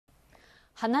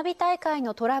花火大会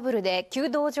のトラブルで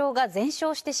弓道場が全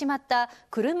焼してしまった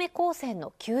久留米高専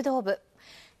の弓道部。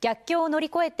逆境を乗り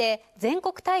越えて全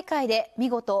国大会で見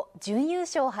事準優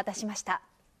勝を果たしました。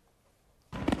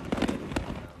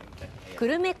久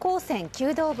留米高専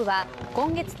弓道部は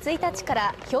今月1日か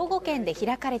ら兵庫県で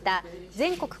開かれた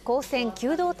全国高専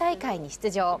弓道大会に出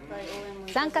場。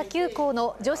参加9校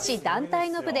の女子団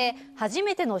体の部で初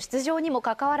めての出場にも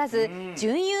かかわらず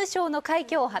準優勝の快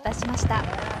挙を果たしました。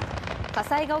火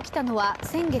災が起きたのは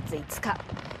先月5日、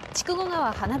筑後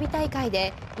川花火大会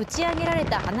で打ち上げられ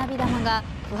た花火玉が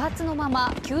不発のま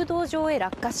ま弓道場へ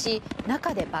落下し、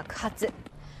中で爆発。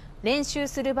練習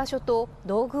する場所と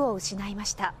道具を失いま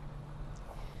した。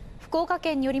福岡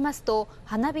県によりますと、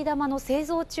花火玉の製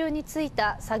造中につい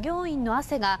た作業員の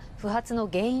汗が不発の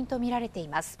原因とみられてい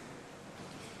ます。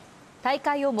大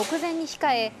会を目前に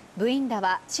控え、部員ら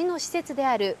は市の施設で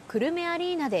ある久留米ア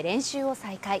リーナで練習を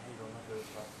再開。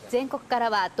全国から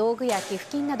は道具や寄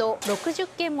付金など60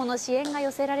件もの支援が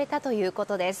寄せられたというこ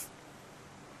とです。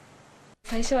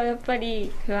最初はやっぱ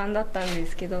り不安だったんで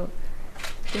すけど、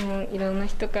でもいろんな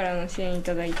人からの支援い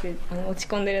ただいて、落ち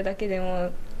込んでるだけで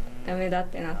もダメだっ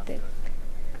てなって、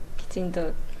きちん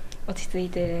と落ち着い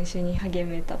て練習に励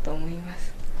めたと思いま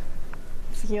す。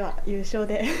次は優勝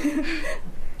で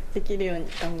できるように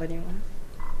頑張ります。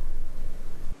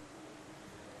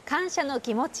感謝の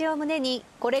気持ちを胸に、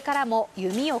これからも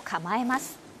弓を構えま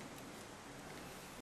す。